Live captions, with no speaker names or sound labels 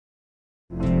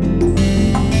Welcome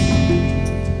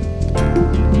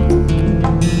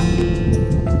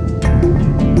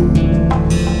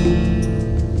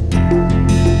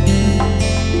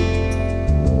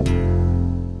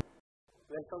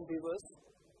viewers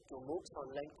to MOOC's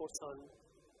online course on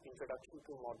Introduction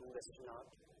to Modern Western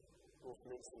Art,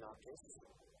 Movements and Artists.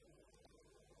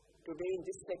 Today in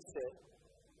this lecture,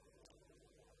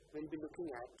 we'll be looking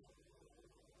at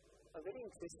a very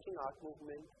interesting art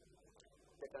movement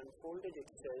that unfolded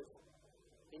itself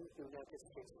in United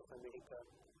States of America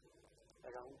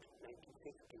around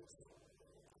 1950s,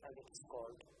 and it is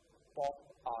called pop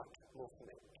art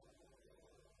movement,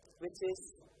 which is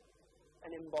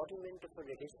an embodiment of a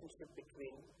relationship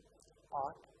between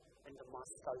art and the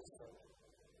mass culture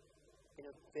in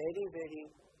a very, very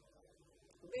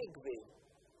big way,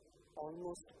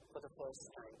 almost for the first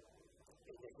time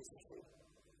in their history.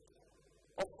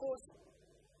 Of course,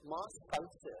 mass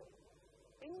culture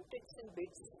in bits and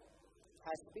bits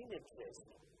has been addressed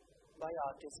by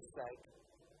artists like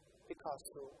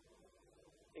Picasso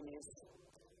in his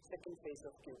second phase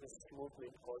of Cubist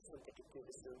movement called synthetic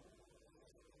cubism,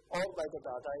 or by the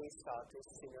Dadaist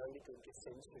artists in early 20th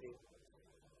century.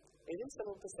 Even some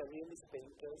of the surrealist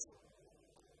painters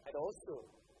had also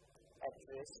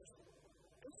addressed,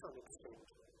 to some extent,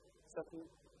 certain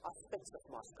aspects of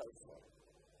mass culture.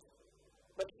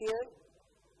 But here,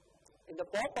 in the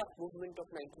pop art movement of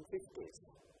 1950s,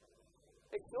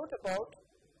 it's not about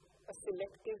a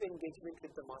selective engagement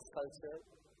with the mass culture,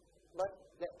 but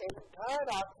the entire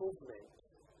art movement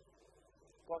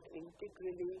got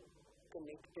integrally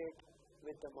connected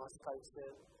with the mass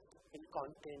culture in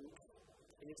content,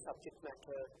 in its subject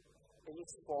matter, in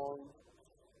its form,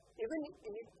 even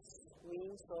in its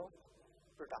means of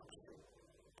production.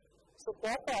 So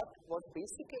pop art was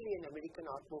basically an American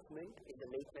art movement in the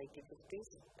late 1950s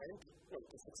and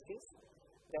 1960s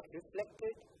that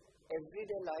reflected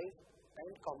everyday life and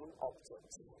common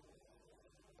objects.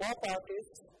 Pop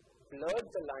artists blurred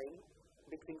the line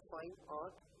between fine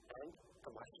art and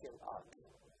commercial art.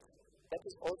 That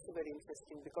is also very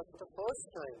interesting because for the first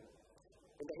time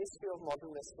in the history of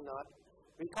modern Western art,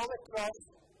 we come across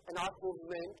an art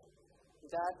movement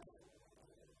that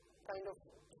kind of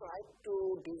tried to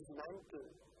dismantle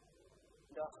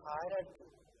the hierarchy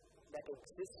that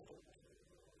existed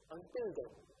until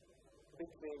then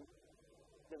between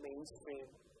the mainstream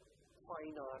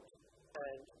fine art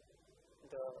and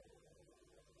the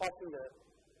popular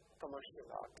commercial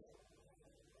art.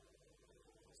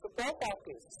 So pop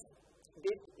artists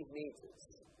did images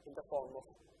in the form of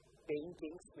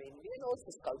paintings mainly and also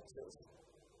sculptures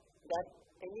that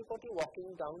anybody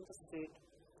walking down the street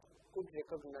could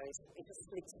recognize in a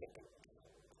split second.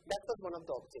 That was one of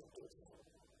the objectives,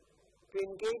 to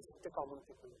engage the common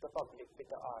people, the public, with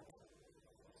the art.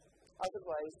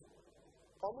 Otherwise,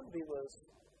 common viewers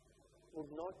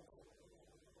would not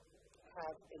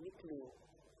have any clue,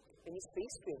 any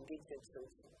space to engage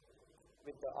themselves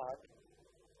with the art,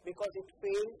 because it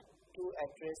failed to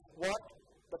address what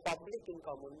the public in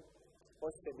common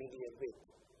was familiar with.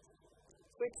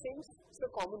 So it seems so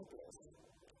commonplace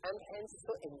and hence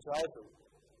so enjoyable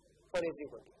for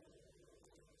everybody.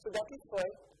 So that is why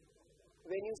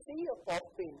when you see a pop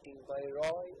painting by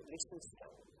Roy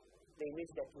Lichtenstein, the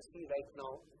image that you see right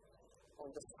now on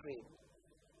the screen,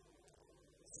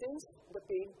 since the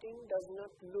painting does not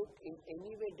look in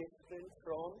any way different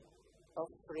from a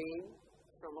frame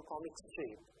from a comic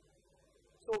strip,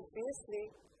 so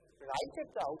obviously, right at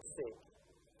the outset,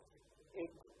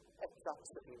 it attracts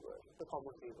the viewer, the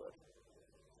common viewer.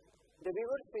 The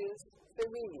viewer feels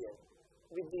familiar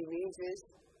with the images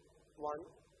one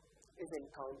is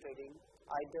encountering,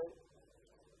 either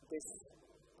this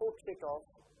portrait of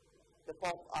the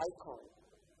pop icon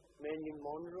Marilyn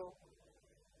Monroe,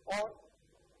 or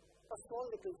a small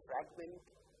little fragment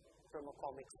from a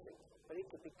comic strip, very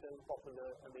typical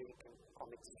popular American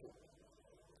comic strip,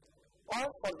 or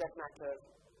for that matter,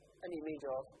 an image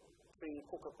of 3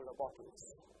 Coca-Cola bottles.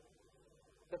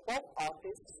 The pop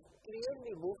artists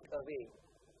clearly moved away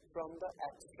from the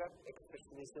abstract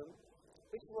expressionism,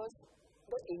 which was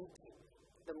the in thing,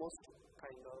 the most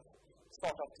kind of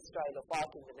sort of style of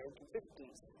art in the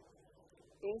 1950s.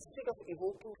 Instead of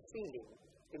evoking feeling,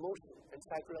 emotion, and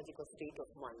psychological state of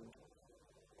mind,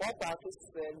 pop artists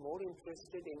were more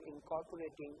interested in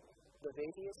incorporating the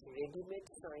various ready-made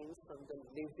signs from the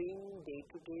living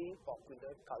day-to-day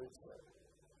popular culture.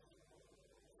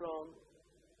 From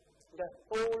the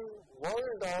whole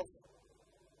world of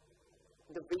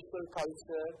the visual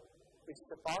culture, which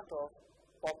is a part of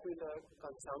popular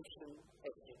consumption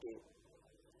every day,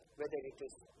 whether it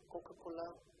is Coca-Cola,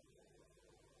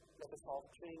 like a soft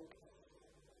drink,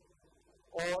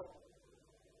 or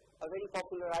a very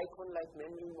popular icon like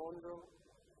Marilyn Monroe,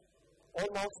 or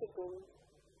Mao Zedong,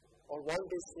 or Walt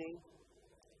Disney,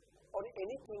 or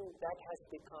anything that has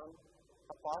become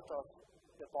a part of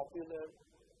the popular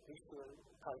visual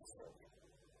culture.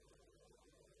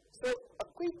 So, a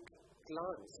quick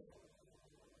glance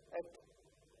at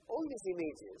all these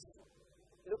images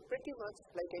look pretty much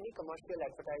like any commercial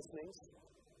advertisements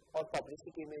or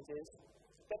publicity images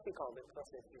that we come across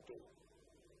every day.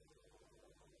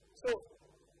 So,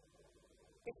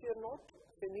 if you are not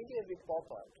familiar with pop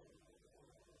art,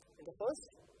 in the first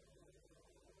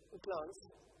glance,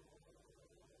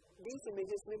 these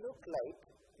images may look like,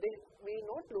 they may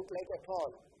not look like at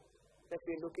all that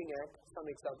we are looking at some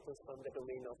examples from the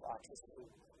domain of art history.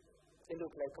 They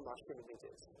look like commercial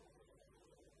images.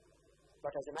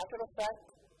 But as a matter of fact,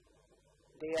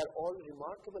 they are all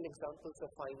remarkable examples of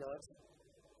fine arts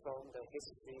from the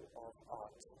history of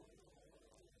art.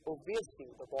 Obviously,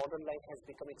 the borderline has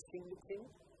become extremely thin,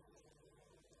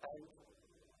 and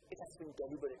it has been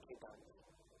deliberately done.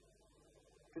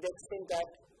 To the extent that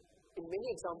in many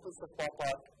examples of pop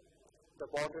art, the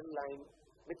borderline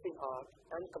between art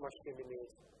and commercial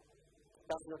image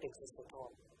does not exist at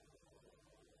all.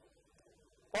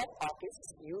 Pop artists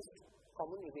used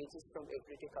common images from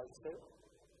everyday culture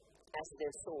as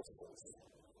their sources,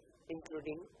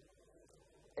 including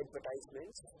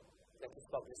advertisements, that is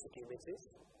publicity images,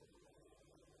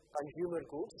 consumer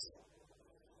goods,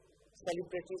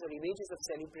 celebrities or images of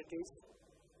celebrities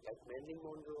like Marilyn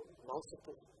Monroe, Mao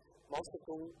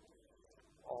Zedong,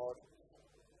 or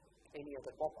any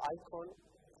other pop icon,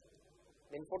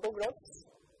 then photographs,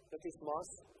 that is mass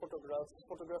photographs,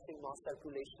 photographing mass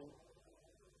circulation,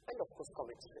 and of course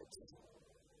comic strips.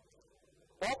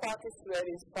 Pop artists were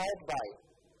inspired by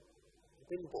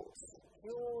billboards,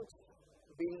 huge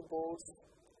billboards,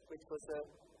 which was a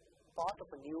part of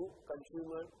a new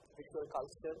consumer visual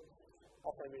culture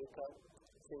of America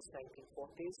since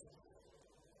 1940s.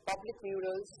 Public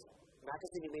murals,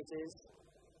 magazine images,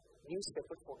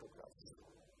 newspaper photographs.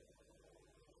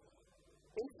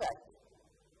 In fact,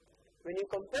 when you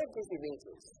compare these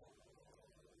images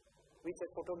with the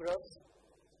photographs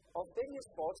of various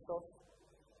parts of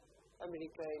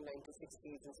America in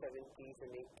 1960s and 70s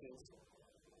and 80s,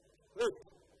 with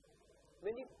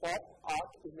many pop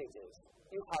art images,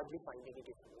 you hardly find any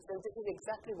difference. And this is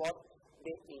exactly what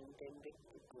they intended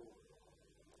to do,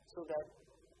 so that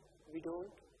we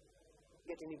don't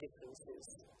get any differences,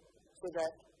 so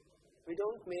that we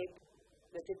don't make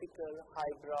the typical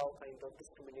highbrow kind of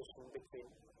discrimination between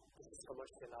this is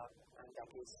commercial art and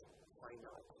that is fine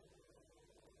art.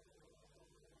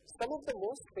 Some of the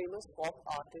most famous pop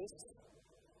artists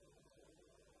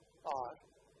are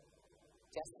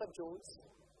Jasper Jones,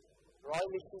 Roy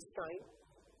Lichtenstein,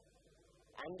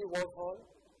 Andy Warhol,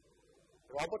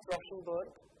 Robert Rauschenberg,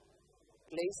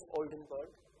 Claes Oldenburg,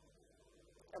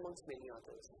 amongst many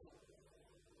others.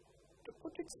 To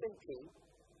put it simply,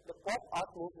 the pop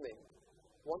art movement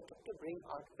wanted to bring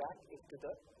art back into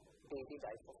the daily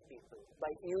life of people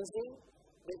by using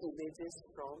the images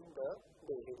from the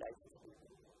daily life of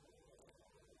people.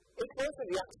 It was a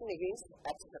reaction against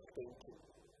abstract painting,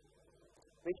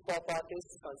 which pop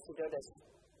artists considered as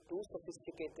too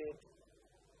sophisticated,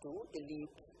 too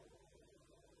elite,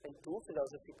 and too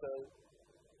philosophical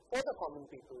for the common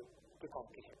people to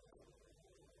comprehend.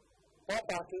 Pop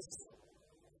artists'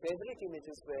 favorite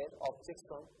images were objects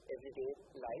from everyday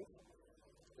life,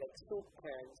 like soup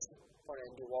cans for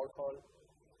Andy Warhol,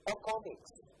 or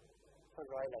comics for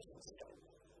Roy Lichtenstein.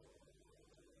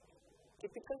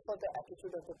 Typical for the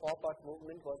attitude of the pop art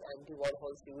movement was Andy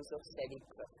Warhol's use of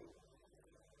serigraphy,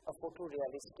 a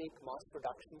photorealistic mass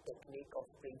production technique of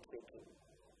printmaking.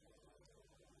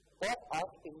 Pop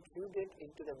art included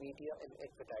into the media and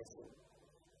advertising.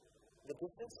 The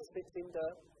differences between the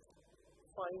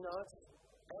fine arts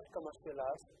and commercial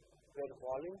arts were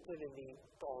voluntarily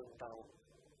torn down.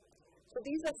 So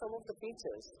these are some of the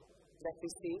features that we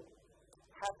see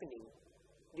happening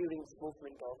during this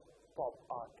movement of pop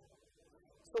art.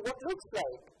 So what looks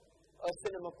like a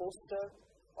cinema poster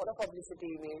or a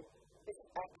publicity image is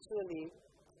actually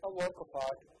a work of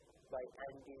art by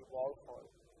Andy Warhol,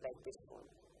 like this one.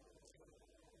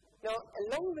 Now,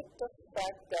 along with the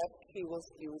fact that he was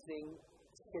using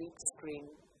silk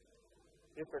screen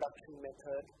reproduction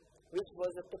method, which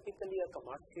was typically a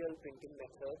commercial printing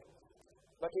method,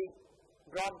 but he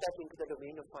brought that into the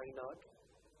domain of fine art,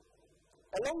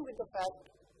 along with the fact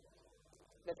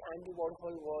that Andy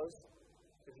Warhol was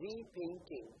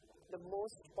repainting the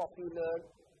most popular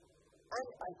and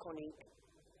iconic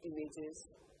images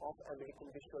of American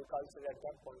visual culture at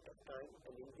that point of time,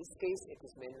 and in this case it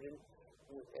is Marilyn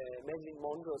Marilyn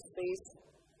Monroe's face.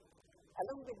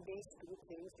 Along with these two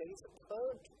things, there is a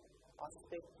third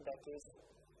aspect that is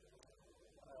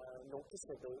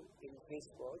noticeable in his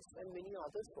works and many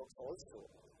others' works also,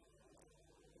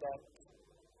 that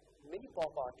many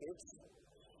pop artists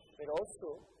were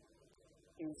also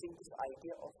using this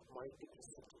idea of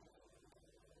multiplicity.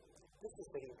 This is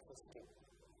very interesting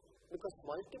because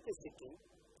multiplicity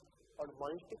or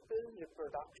multiple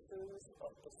reproductions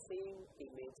of the same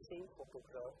image, same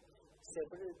photograph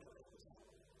several times,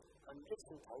 hundreds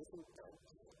and thousands of times,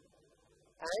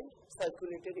 and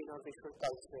circulated in our visual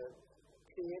culture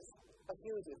creates a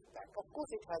huge impact. Of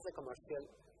course, it has a commercial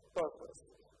purpose.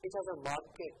 It has a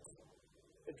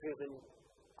market-driven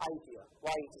idea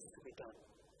why it is to be done.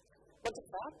 But the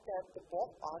fact that the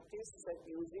pop artists are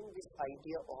using this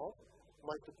idea of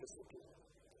multiplicity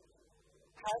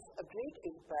has a great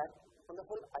impact on the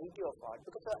whole idea of art,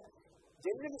 because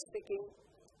generally speaking,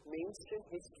 mainstream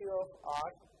history of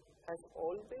art has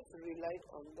always relied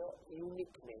on the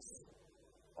uniqueness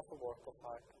of a work of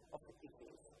art, of a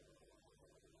piece.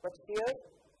 But here,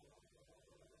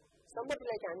 somebody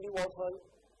like Andy Warhol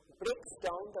breaks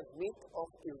down the myth of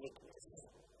uniqueness,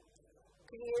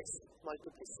 creates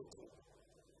multiplicity,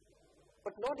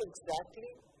 but not exactly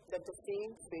that the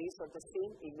same face or the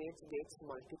same image gets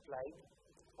multiplied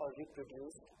or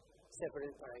reproduced several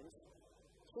times.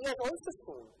 He has also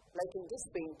shown, like in this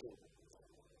painting,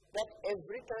 that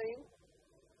every time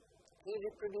he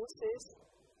reproduces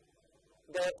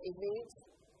the image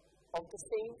of the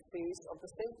same face, of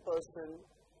the same person,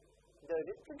 the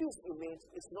reproduced image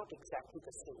is not exactly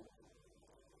the same.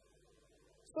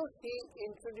 So he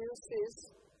introduces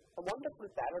a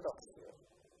wonderful paradox here,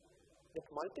 that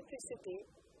multiplicity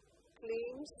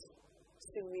claims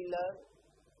similar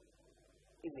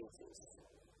images.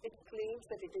 It claims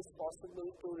that it is possible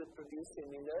to reproduce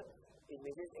similar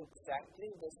images exactly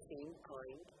the same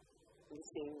kind, in the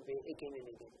same way, again and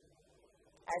again,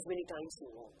 as many times you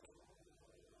want.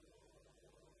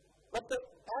 But the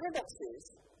paradox is,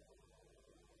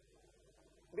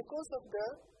 because of the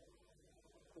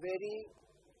very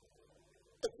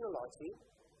technology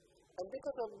and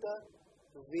because of the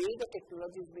way the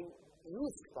technology is being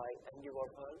used by Andy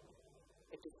Warhol,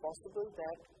 it is possible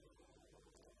that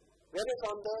whereas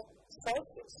on the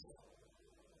surface,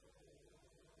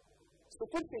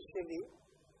 superficially,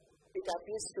 it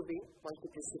appears to be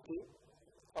multiplicity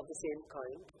of the same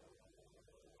kind,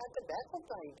 at the back of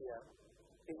the idea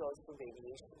is also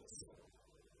variations.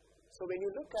 So when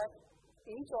you look at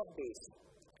each of these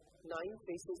 9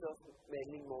 faces of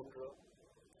Marilyn Monroe,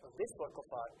 of this work of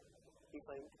art, we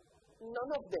find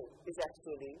none of them is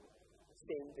actually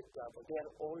same with the other. They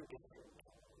are all different.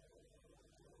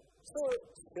 So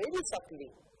very subtly,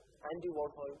 Andy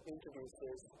Warhol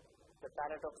introduces the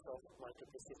paradox of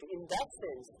multiplicity. In that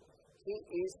sense, he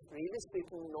is really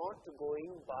speaking not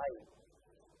going by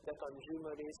the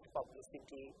consumerist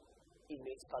publicity,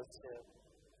 image culture,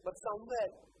 but somewhere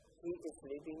he is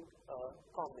leaving a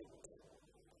comment.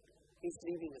 He is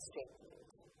leaving a statement.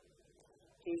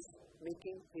 He is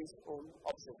making his own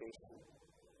observation.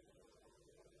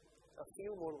 A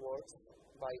few more words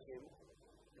by him,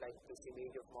 like this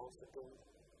image of Mao Zedong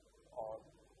or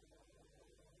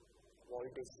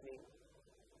Walt Disney,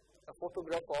 a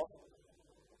photograph of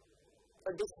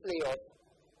a display of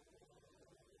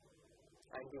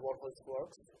Andy Warhol's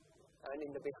works, and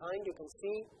in the behind you can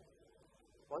see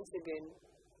once again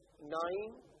 9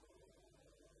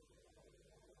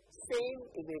 same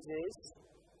images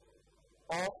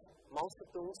of Mao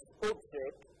Zedong's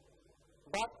portrait,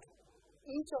 but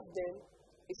each of them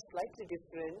is slightly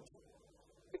different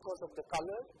because of the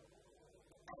color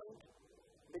and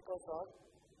because of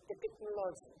the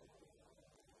technology.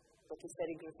 But his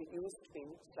serigraphy used in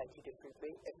slightly different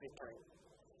way every time.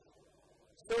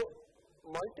 So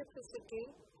multiplicity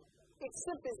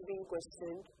itself is being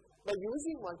questioned by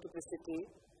using multiplicity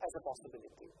as a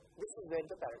possibility. This is where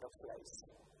the paradox lies.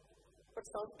 But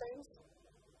sometimes,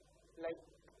 like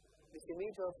this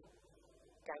image of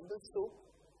Campbell's soup,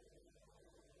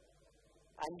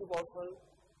 Andy Warhol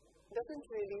doesn't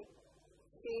really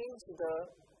change the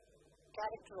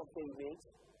character of the image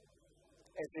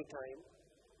every time.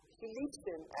 He leaves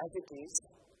them as it is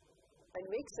and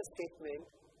makes a statement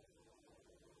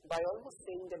by almost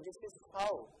saying that this is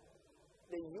how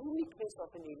the uniqueness of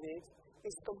an image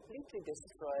is completely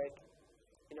destroyed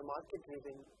in a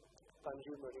market-driven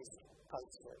consumerist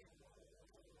culture.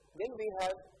 Then we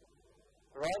have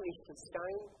Roy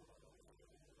Lichtenstein,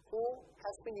 who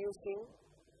has been using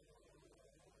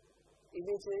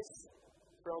images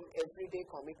from everyday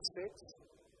comic strips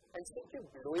and simply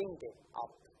blowing them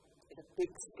up in a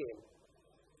big scale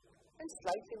and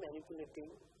slightly manipulating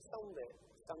somewhere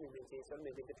some images or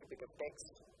maybe a little bit of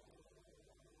text.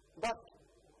 But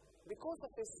because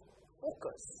of his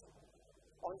focus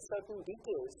on certain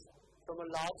details from a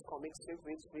large comic strip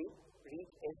which we read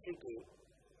every day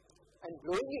and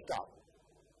blowing it up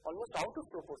almost out of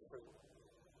proportion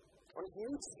on a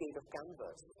huge scale of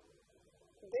canvas,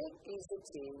 there is a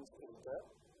change in the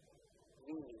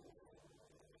meaning.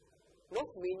 Not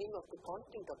meaning of the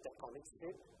content of the comic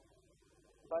strip,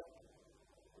 but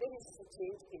there is a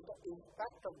change in the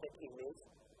impact of that image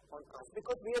on us.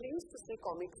 Because we are used to see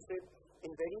comic strip in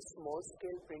very small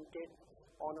scale printed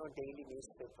on our daily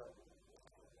newspaper.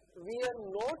 We are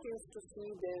not used to see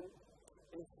them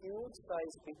in huge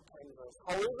size big canvas.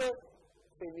 However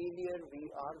familiar we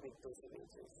are with those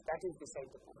images, that is beside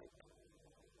the point.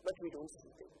 But we don't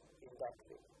see them in that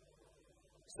way.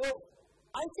 So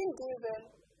I think they were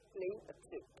playing a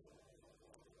trick.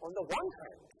 On the one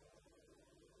hand,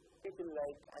 people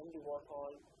like Andy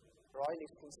Warhol, Roy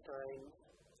Lichtenstein,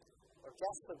 or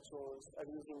Jasper Jones are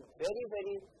using very,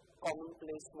 very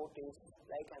commonplace motifs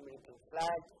like American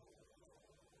flag,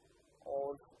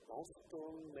 or Mao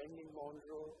Zedong, Marilyn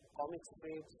Monroe, comic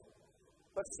strips,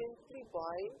 but simply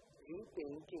by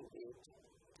repainting it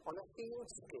on a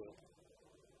huge scale,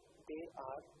 they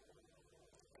are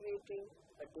creating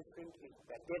a different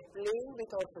impact. They are playing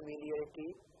with our familiarity,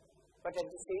 but at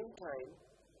the same time,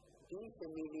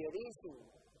 defamiliarizing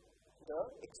the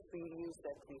experience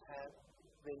that we have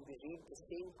when we read the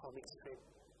same comic strip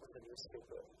on the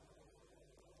newspaper.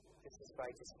 This is by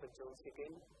Jasper Jones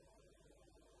again,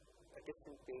 a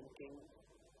different painting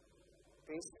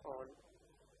based on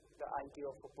the idea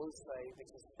of a bullseye, which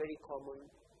is very common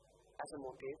as a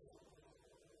motif.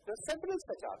 There are several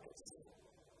such artists,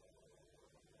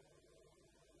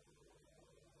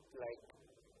 like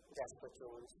Jasper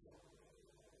Jones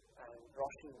and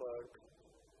Rauschenberg,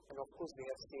 and of course we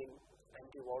have seen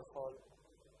Andy Warhol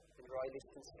and Roy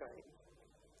Lichtenstein.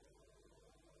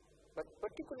 But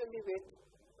particularly with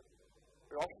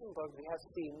Rauschenberg, we have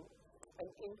seen an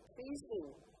increasing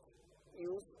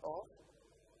use of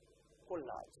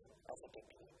collage as a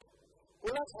technique.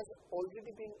 Collage has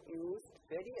already been used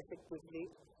very effectively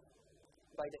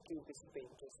by the Cubist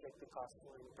painters like Picasso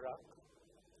and Braque.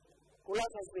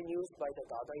 Collage has been used by the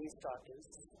Dadaist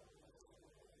artists,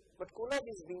 but collage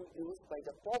is being used by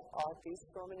the pop artists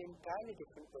from an entirely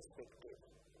different perspective.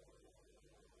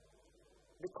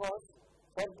 Because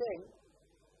for them,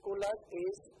 collage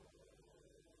is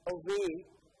a way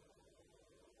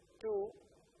to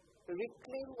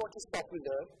reclaim what is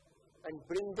popular and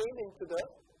bring them into the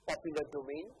popular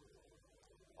domain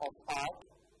of art,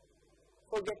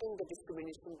 forgetting the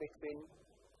discrimination between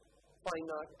fine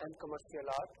art and commercial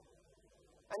art.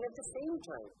 And at the same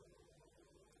time,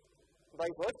 by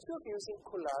virtue of using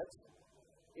collage,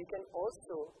 you can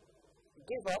also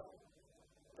give up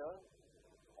the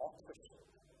authorship,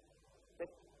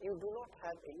 that you do not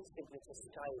have any signature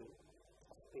style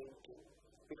of painting,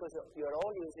 because you are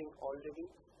all using already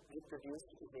reproduced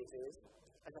images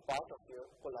as a part of your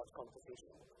collage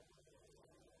composition.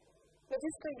 Now,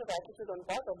 this kind of attitude on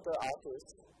part of the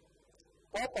artists,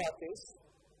 pop artists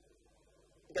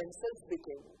themselves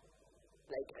became,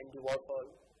 like Andy Warhol,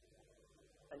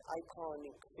 an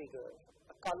iconic figure,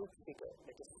 a cult figure,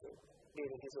 let us say,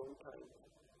 during his own time.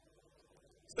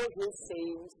 So his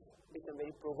sayings become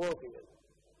very proverbial,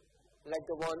 like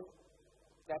the one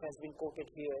that has been quoted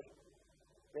here,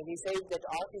 when he says that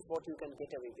art is what you can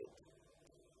get away with.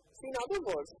 So in other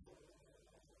words,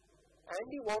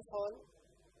 Andy Warhol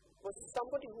was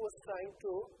somebody who was trying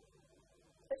to,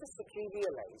 let us say,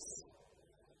 trivialize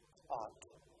art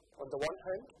on the one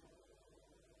hand,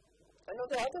 and on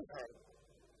the other hand,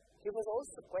 he was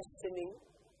also questioning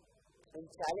and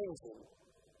challenging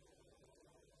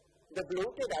the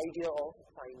bloated idea of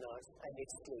fine arts and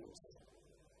its claims.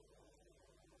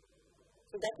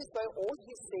 So that is why all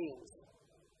his sayings,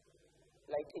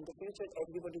 like in the future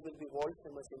everybody will be world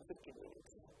famous in 15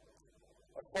 minutes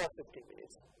or for 15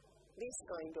 minutes, these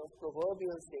kind of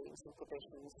proverbial sayings and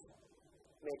quotations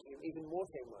made him even more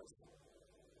famous,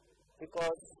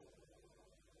 because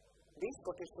these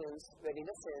quotations were in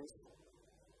a sense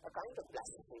a kind of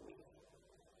blasphemy,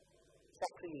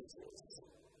 sacrilegious,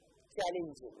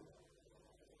 challenging,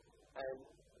 and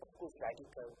of course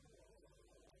radical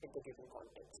in the given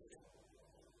context.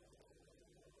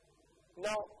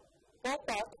 Now, pop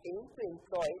art aims to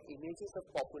employ images of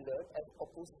popular as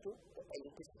opposed to the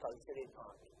elitist culture in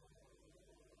art.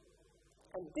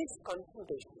 And this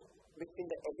confrontation between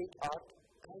the elite art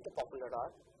and the popular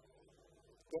art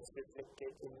gets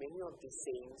reflected in many of these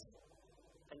sayings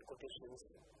and quotations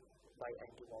by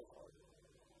Andy Warhol.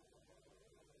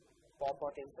 Pop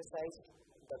art emphasized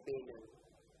the banal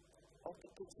or the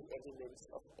kitchen elements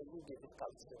of any given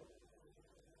culture,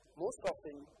 most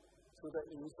often through the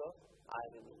use of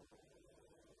irony.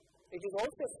 It is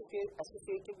also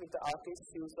associated with the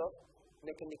artist's use of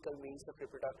mechanical means of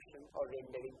reproduction or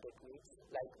rendering techniques,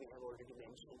 like we have already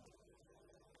mentioned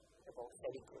about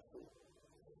calligraphy.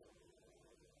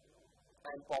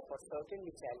 And pop art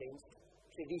certainly challenged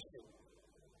tradition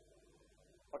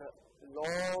or a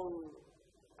long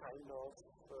kind of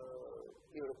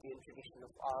European tradition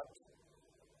of art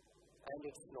and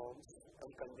its norms and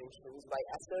conventions by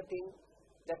asserting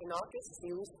that an artist's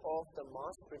use of the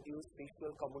mass-produced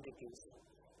visual commodities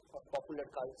of popular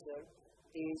culture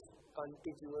is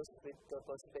contiguous with the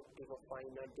perspective of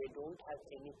fine art. They don't have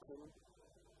anything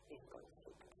in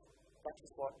conflict. That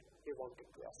is what they wanted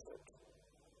to assert.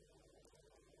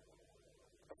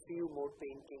 A few more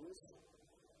paintings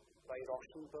by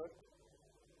Rauschenberg,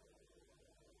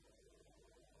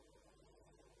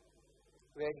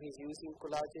 where he is using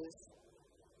collages,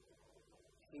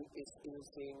 he is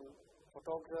using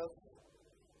photographs,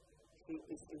 he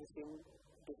is using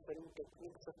different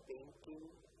techniques of painting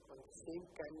on the same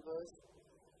canvas,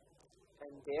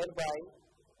 and thereby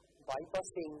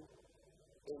bypassing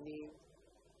any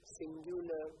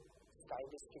singular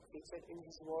stylistic feature in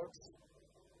his works.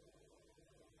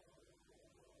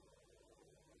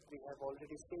 We have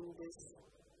already seen this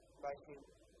by him.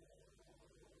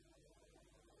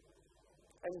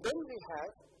 And then we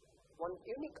have one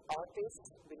unique artist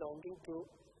belonging to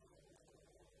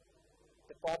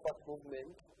the pop art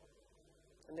movement,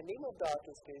 and the name of the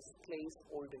artist is Claes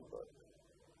Oldenburg,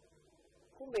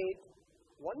 who made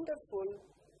wonderful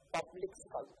public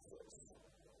sculptures,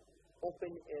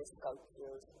 open air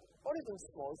sculptures, or even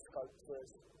small sculptures.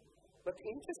 But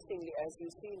interestingly, as you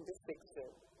see in this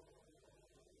picture,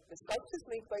 the sculptures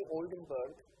made by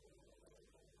Oldenburg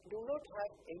do not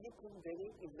have anything very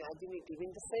imaginative,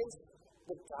 in the sense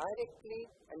that directly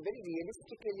and very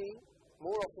realistically,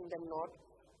 more often than not,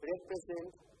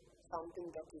 represent something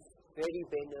that is very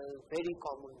banal, very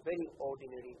common, very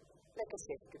ordinary, like a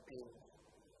safety pin,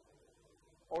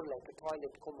 or like a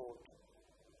toilet commode,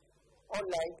 or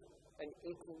like an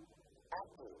eaten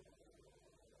apple,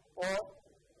 or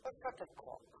a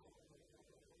shuttlecock,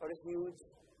 or a huge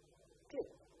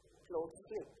cloth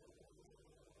clip.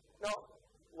 Now,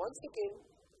 once again,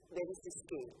 there is the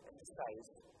scale and the size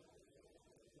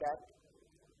that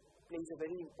plays a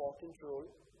very important role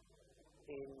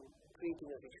in creating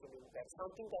a visual impact,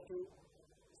 something that you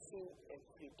see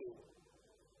every day,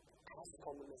 as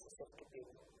common as a safety pin,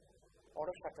 or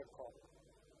a shuttlecock,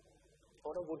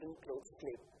 or a wooden cloth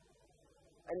clip.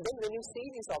 And then when you see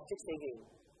these objects again,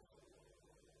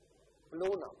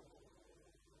 blown up,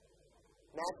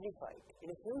 magnified in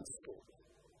a huge scale,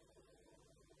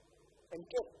 and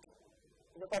kept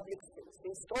in a public space,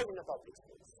 installed in a public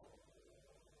space,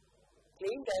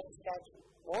 claimed as a statue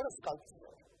or a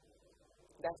sculpture,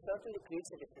 that certainly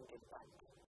creates a different impact.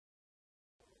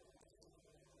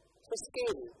 So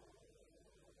scale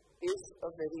is a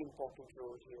very important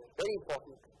role here, very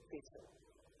important feature.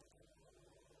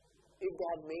 If they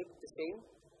had made the same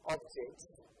objects,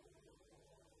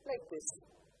 like this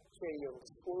cherry on the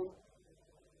spoon,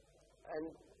 and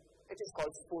it is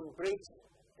called spoon bridge,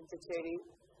 and the cherry,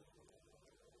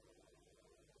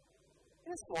 in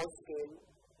a small scale,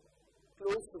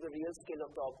 close to the real scale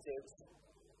of the objects,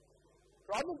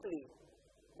 probably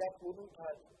that wouldn't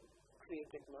have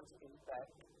created much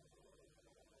impact.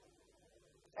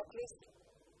 At least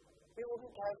we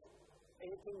wouldn't have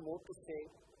anything more to say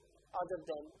other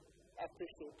than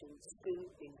appreciating skill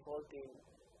involved in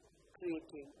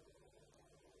creating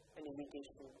an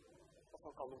imitation of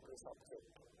a commonplace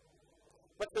object.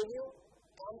 But when you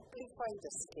amplify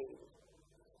the scale,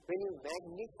 when you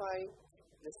magnify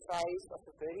the size of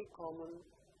a very common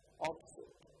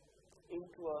object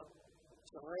into a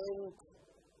giant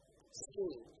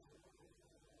scale,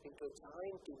 into a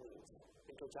giant image,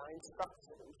 into a giant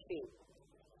structure and shape,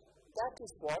 that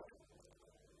is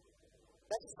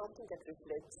something that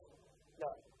reflects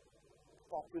the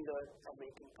popular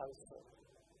American culture.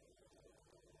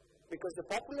 Because the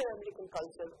popular American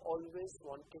culture always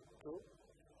wanted to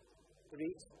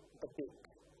reach the big,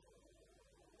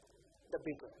 the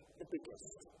bigger, the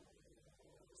biggest.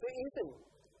 So even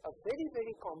a very,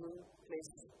 very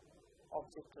commonplace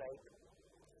object like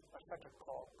a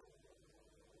shuttlecock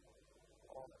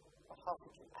or a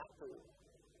half-eaten apple,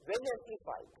 when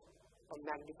amplified or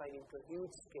magnified into a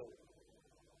huge scale,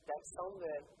 that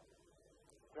somewhere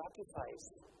gratifies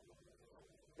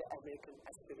the American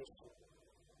aspiration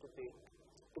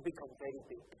to become very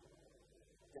big,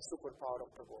 the superpower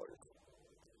of the world.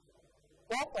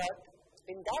 Pop art,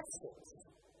 in that sense,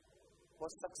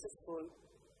 was successful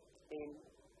in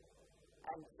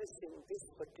addressing this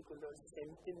particular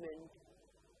sentiment,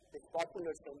 this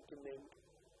popular sentiment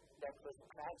that was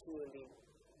gradually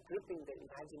gripping the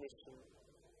imagination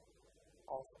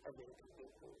of American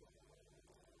people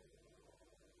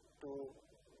to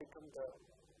become the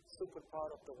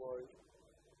superpower of the world,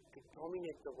 to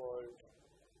dominate the world,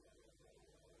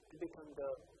 to become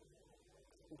the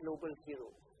global hero.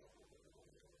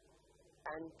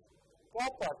 And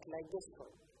pop art like this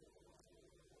one,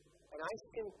 an ice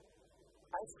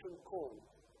cream cone,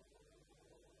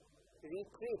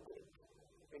 recreated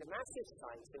in a massive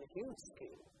size, in a huge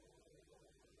scale,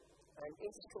 and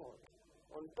installed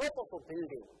on top of a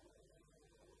building,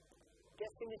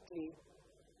 definitely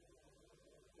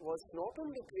was not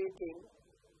only creating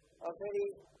a very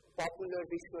popular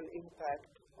visual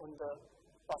impact on the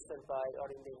passerby or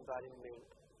in the environment,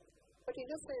 but in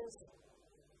a sense,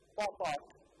 pop art,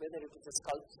 whether it is a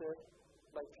sculpture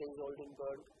by Claes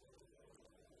Oldenburg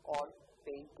or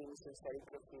paintings and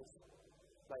serigraphies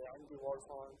by Andy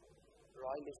Warhol,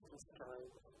 Roy Lichtenstein,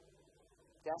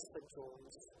 Jasper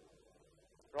Jones,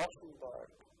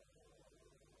 Rauschenberg,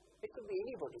 it could be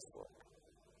anybody's work.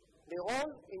 They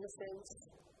all, in a sense,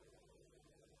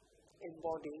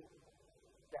 embody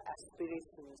the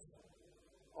aspirations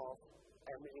of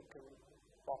American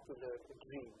popular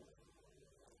dream.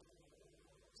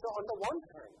 So on the one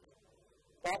hand,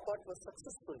 pop art was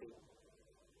successfully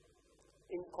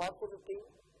incorporating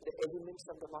the elements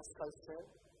of the mass culture,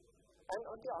 and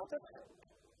on the other hand,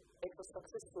 it was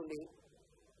successfully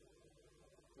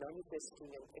manifesting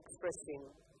and expressing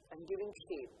and giving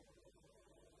shape,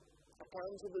 a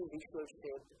tangible visual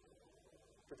shape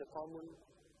to the common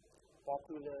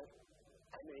popular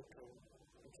American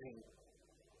dream.